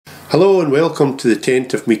Hello and welcome to the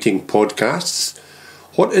Tent of Meeting podcasts.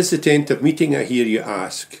 What is the Tent of Meeting, I hear you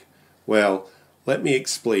ask? Well, let me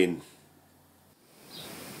explain.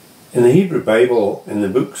 In the Hebrew Bible, in the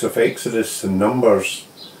books of Exodus and Numbers,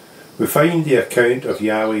 we find the account of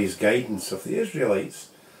Yahweh's guidance of the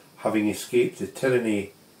Israelites having escaped the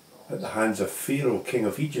tyranny at the hands of Pharaoh, king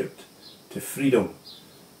of Egypt, to freedom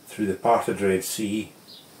through the parted Red Sea.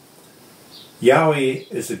 Yahweh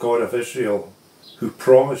is the God of Israel, who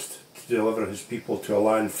promised to deliver his people to a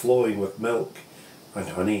land flowing with milk and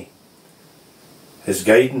honey. His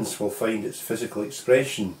guidance will find its physical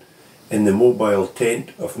expression in the mobile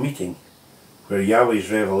tent of meeting, where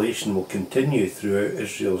Yahweh's revelation will continue throughout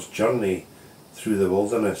Israel's journey through the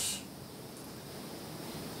wilderness.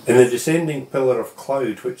 In the descending pillar of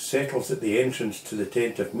cloud which settles at the entrance to the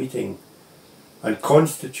tent of meeting and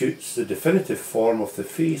constitutes the definitive form of the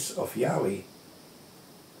face of Yahweh.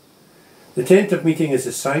 The tent of meeting is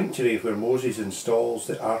the sanctuary where Moses installs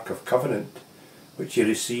the Ark of Covenant, which he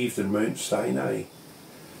received on Mount Sinai,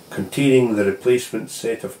 containing the replacement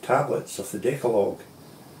set of tablets of the Decalogue,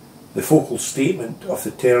 the focal statement of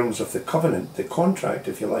the terms of the covenant, the contract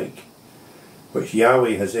if you like, which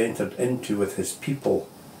Yahweh has entered into with his people,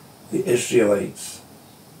 the Israelites.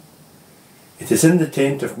 It is in the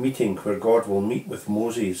tent of meeting where God will meet with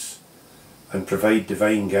Moses and provide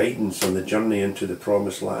divine guidance on the journey into the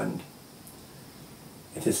promised land.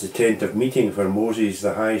 It is the tent of meeting where Moses,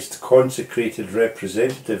 the highest consecrated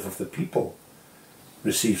representative of the people,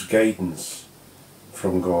 receives guidance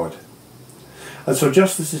from God. And so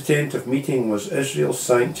just as the tent of meeting was Israel's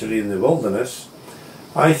sanctuary in the wilderness,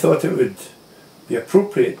 I thought it would be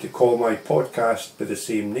appropriate to call my podcast by the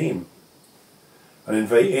same name and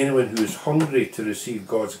invite anyone who is hungry to receive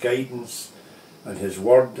God's guidance and his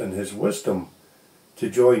word and his wisdom to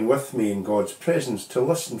join with me in God's presence to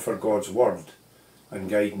listen for God's word and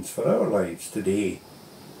guidance for our lives today.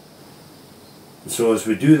 And so as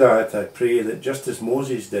we do that, I pray that just as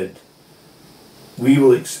Moses did, we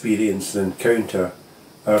will experience and encounter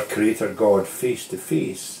our Creator God face to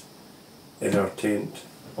face in our tent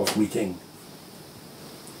of meeting.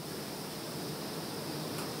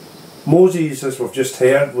 Moses, as we've just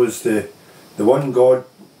heard, was the one God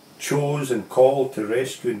chose and called to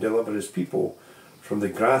rescue and deliver his people from the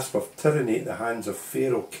grasp of tyranny at the hands of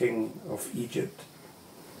Pharaoh, king of Egypt.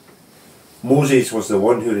 Moses was the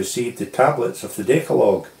one who received the tablets of the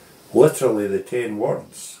Decalogue, literally the 10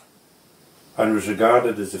 words, and was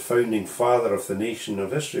regarded as the founding father of the nation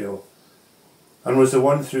of Israel, and was the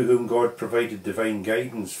one through whom God provided divine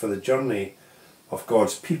guidance for the journey of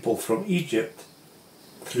God's people from Egypt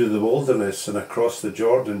through the wilderness and across the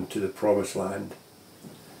Jordan to the promised land.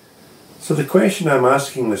 So the question I'm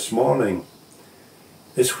asking this morning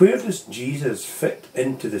is, where does Jesus fit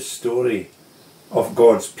into the story of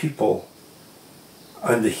God's people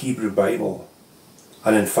and the Hebrew Bible,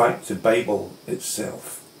 and in fact the Bible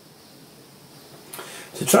itself?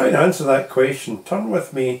 To try and answer that question, turn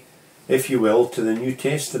with me, if you will, to the New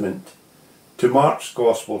Testament, to Mark's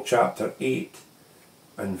Gospel chapter 8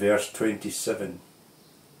 and verse 27.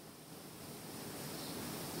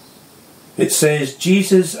 It says,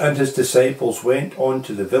 Jesus and his disciples went on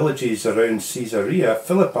to the villages around Caesarea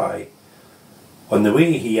Philippi. On the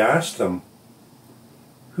way he asked them,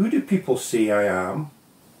 "Who do people say I am?"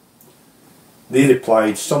 They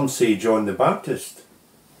replied, "Some say John the Baptist,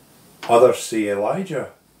 others say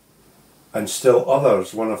Elijah, and still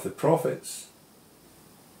others one of the prophets."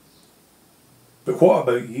 "But what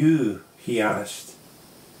about you?" he asked.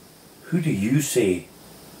 "Who do you say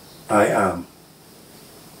I am?"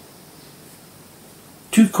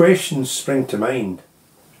 Two questions spring to mind.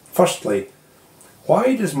 Firstly,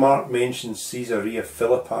 why does Mark mention Caesarea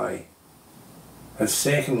Philippi? And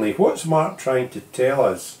secondly, what's Mark trying to tell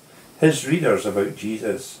us, his readers, about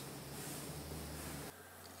Jesus?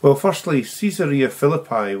 Well, firstly, Caesarea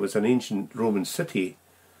Philippi was an ancient Roman city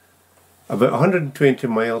about 120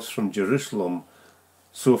 miles from Jerusalem.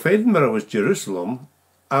 So if Edinburgh was Jerusalem,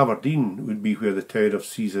 Aberdeen would be where the town of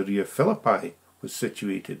Caesarea Philippi was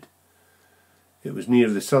situated. It was near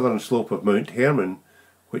the southern slope of Mount Hermon,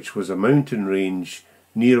 which was a mountain range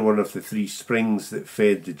near one of the 3 springs that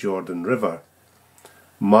fed the Jordan River,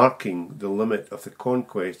 marking the limit of the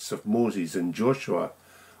conquests of Moses and Joshua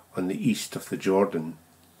on the east of the Jordan.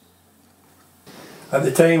 At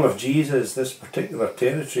the time of Jesus, this particular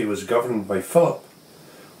territory was governed by Philip,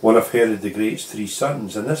 one of Herod the Great's 3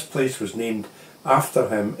 sons, and this place was named after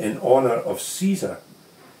him in honour of Caesar,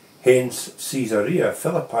 hence Caesarea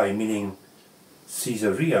Philippi, meaning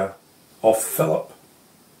Caesarea of Philip.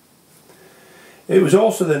 It was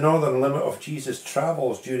also the northern limit of Jesus'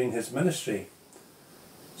 travels during his ministry.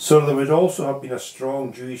 So there would also have been a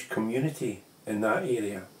strong Jewish community in that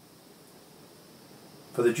area.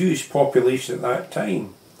 For the Jewish population at that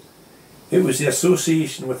time, it was the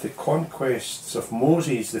association with the conquests of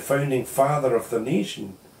Moses, the founding father of their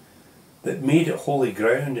nation, that made it holy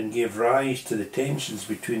ground and gave rise to the tensions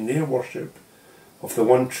between their worship of the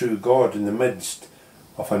one true God in the midst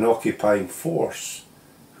of an occupying force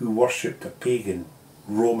who worshipped a pagan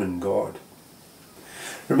Roman god.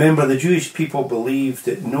 Remember, the Jewish people believed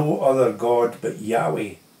that no other god but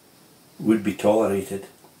Yahweh would be tolerated.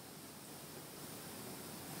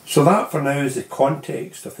 So that for now is the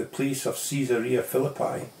context of the place of Caesarea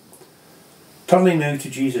Philippi. Turning now to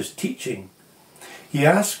Jesus' teaching, he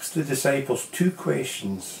asks the disciples two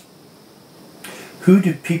questions. Who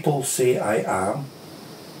do people say I am?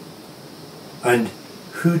 And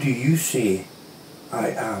who do you say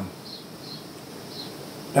I am?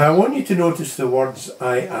 Now I want you to notice the words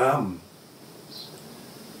I am.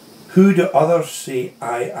 Who do others say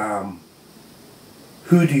I am?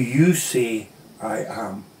 Who do you say I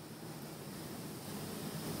am?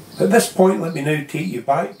 At this point, let me now take you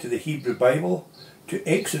back to the Hebrew Bible, to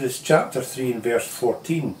Exodus chapter 3 and verse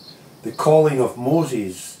 14, the calling of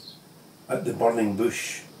Moses at the burning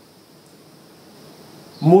bush.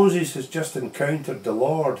 Moses has just encountered the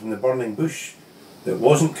Lord in the burning bush that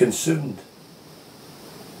wasn't consumed.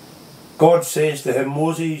 God says to him,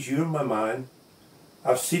 Moses, you're my man.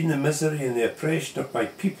 I've seen the misery and the oppression of my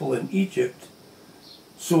people in Egypt,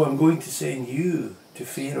 so I'm going to send you to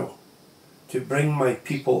Pharaoh to bring my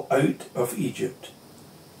people out of Egypt.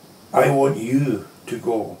 I want you to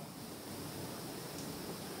go.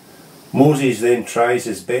 Moses then tries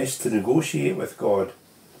his best to negotiate with God.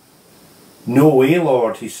 No way,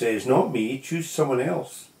 Lord, he says, not me, choose someone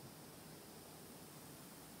else.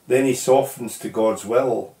 Then he softens to God's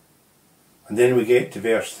will. And then we get to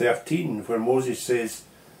verse 13 where Moses says,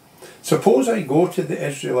 suppose I go to the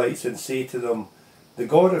Israelites and say to them, the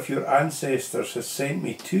God of your ancestors has sent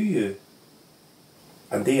me to you.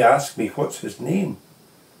 And they ask me, what's his name?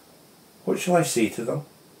 What shall I say to them?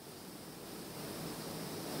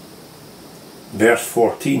 Verse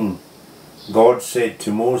 14, God said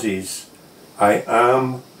to Moses, I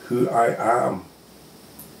am who I am.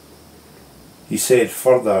 He said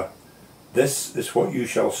further, this is what you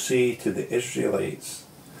shall say to the Israelites.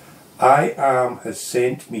 I am has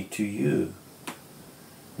sent me to you.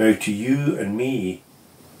 Now to you and me,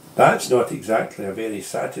 that's not exactly a very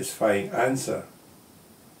satisfying answer.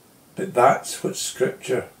 But that's what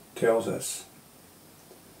Scripture tells us.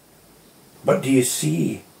 But do you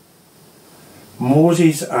see?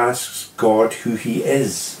 Moses asks God who he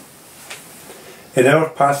is. In our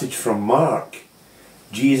passage from Mark,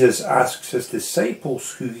 Jesus asks his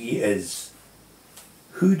disciples who he is.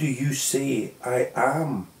 Who do you say I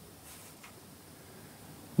am?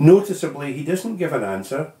 Noticeably, he doesn't give an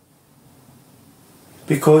answer,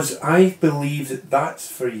 because I believe that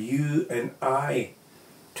that's for you and I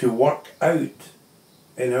to work out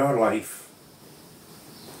in our life.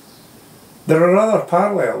 There are other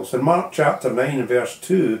parallels. In Mark chapter 9 and verse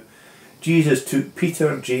 2, Jesus took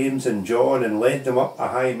Peter, James and John and led them up a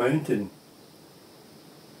high mountain.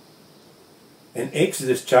 In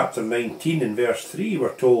Exodus chapter 19 and verse 3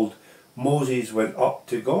 we're told Moses went up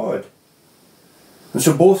to God. And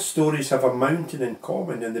so both stories have a mountain in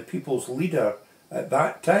common and the people's leader at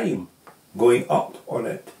that time going up on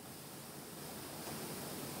it.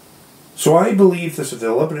 So I believe there's a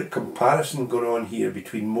deliberate comparison going on here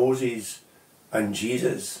between Moses and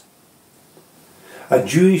Jesus. A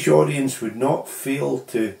Jewish audience would not fail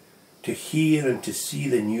to hear and to see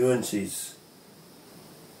the nuances.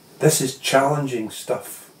 This is challenging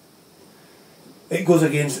stuff. It goes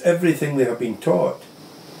against everything they have been taught.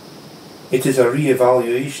 It is a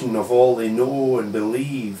re-evaluation of all they know and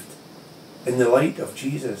believed in the light of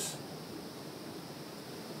Jesus.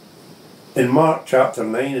 In Mark chapter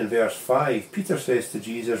 9 and verse 5, Peter says to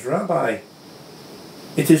Jesus, Rabbi,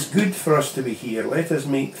 it is good for us to be here. Let us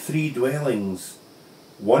make 3 dwellings,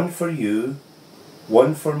 one for you,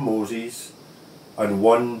 one for Moses, and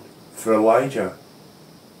one for Elijah.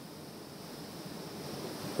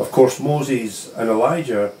 Of course, Moses and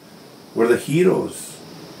Elijah were the heroes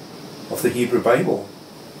of the Hebrew Bible.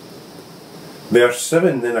 Verse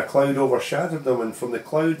 7, then a cloud overshadowed them, and from the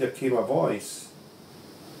cloud there came a voice.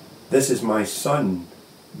 This is my son,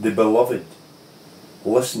 the beloved.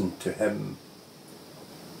 Listen to him.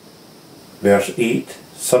 Verse 8,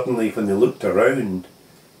 suddenly when they looked around,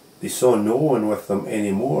 they saw no one with them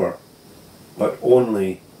anymore, but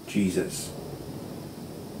only Jesus.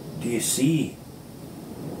 Do you see?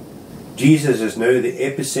 Jesus is now the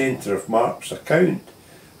epicenter of Mark's account,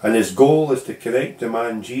 and his goal is to connect the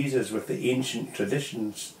man Jesus with the ancient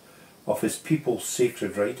traditions of his people's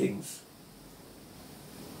sacred writings.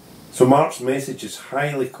 So Mark's message is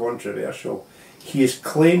highly controversial. He is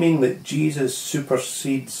claiming that Jesus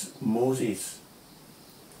supersedes Moses.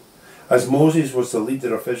 As Moses was the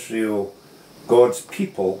leader of Israel, God's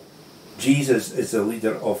people, Jesus is the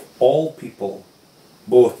leader of all people,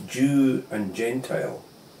 both Jew and Gentile,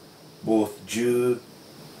 both Jew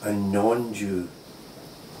and non-Jew.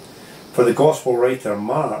 For the Gospel writer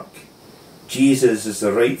Mark, Jesus is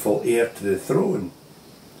the rightful heir to the throne.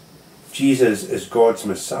 Jesus is God's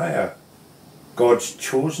Messiah, God's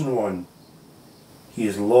chosen one. He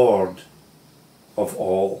is Lord of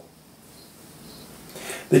all.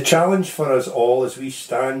 The challenge for us all as we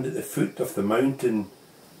stand at the foot of the mountain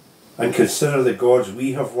and consider the gods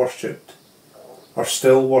we have worshipped or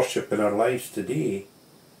still worship in our lives today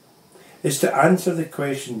is to answer the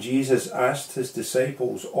question Jesus asked his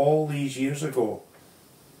disciples all these years ago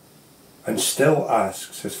and still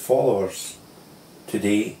asks his followers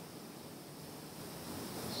today.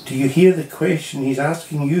 Do you hear the question he's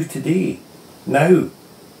asking you today, now?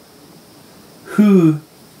 Who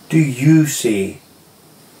do you say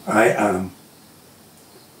I am?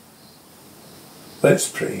 Let's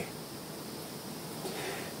pray.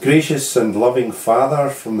 Gracious and loving Father,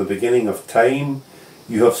 from the beginning of time,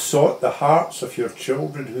 you have sought the hearts of your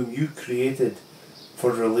children whom you created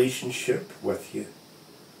for relationship with you.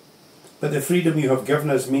 But the freedom you have given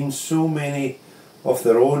us means so many of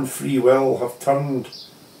their own free will have turned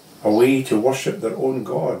away to worship their own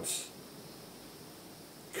gods,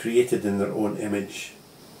 created in their own image.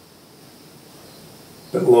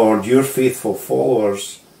 But Lord, your faithful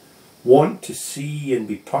followers want to see and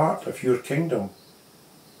be part of your kingdom.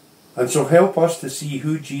 And so help us to see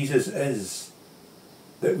who Jesus is,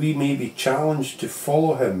 that we may be challenged to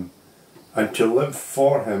follow him and to live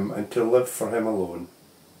for him and to live for him alone.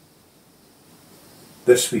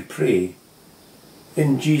 This we pray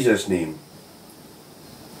in Jesus' name.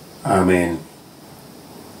 Amen.